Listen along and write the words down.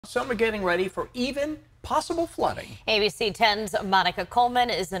Some are getting ready for even possible flooding. ABC 10's Monica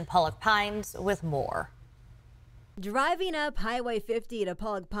Coleman is in Pollock Pines with more. Driving up Highway 50 to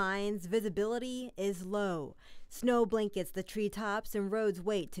Pollock Pines, visibility is low. Snow blankets the treetops and roads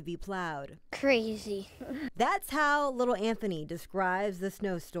wait to be plowed. Crazy. That's how little Anthony describes the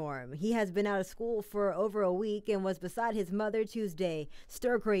snowstorm. He has been out of school for over a week and was beside his mother Tuesday,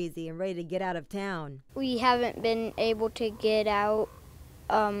 stir crazy and ready to get out of town. We haven't been able to get out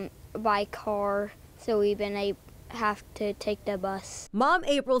by car, so have to take the bus. Mom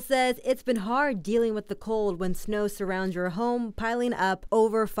April says it's been hard dealing with the cold when snow surrounds your home, piling up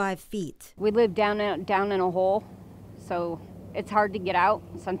over 5 feet. We live down in a hole, so it's hard to get out.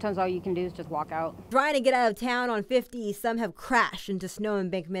 Sometimes all you can do is just walk out. Trying to get out of town on 50, some have crashed into snow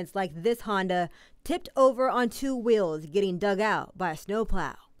embankments like this Honda, tipped over on 2 wheels, getting dug out by a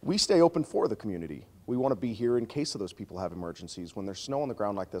snowplow. We stay open for the community. We want to be here in case of those people have emergencies. When there's snow on the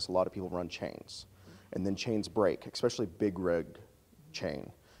ground like this, a lot of people run chains, and then chains break, especially big rig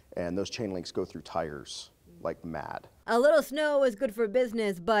chain, and those chain links go through tires like mad. A little snow is good for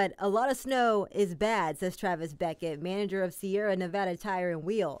business, but a lot of snow is bad, says Travis Beckett, manager of Sierra Nevada Tire and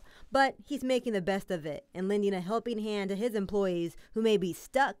Wheel. But he's making the best of it and lending a helping hand to his employees who may be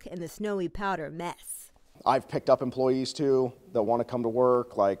stuck in the snowy powder mess. I've picked up employees too that want to come to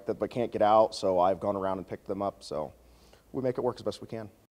work, but can't get out, so I've gone around and picked them up, so we make it work as best we can.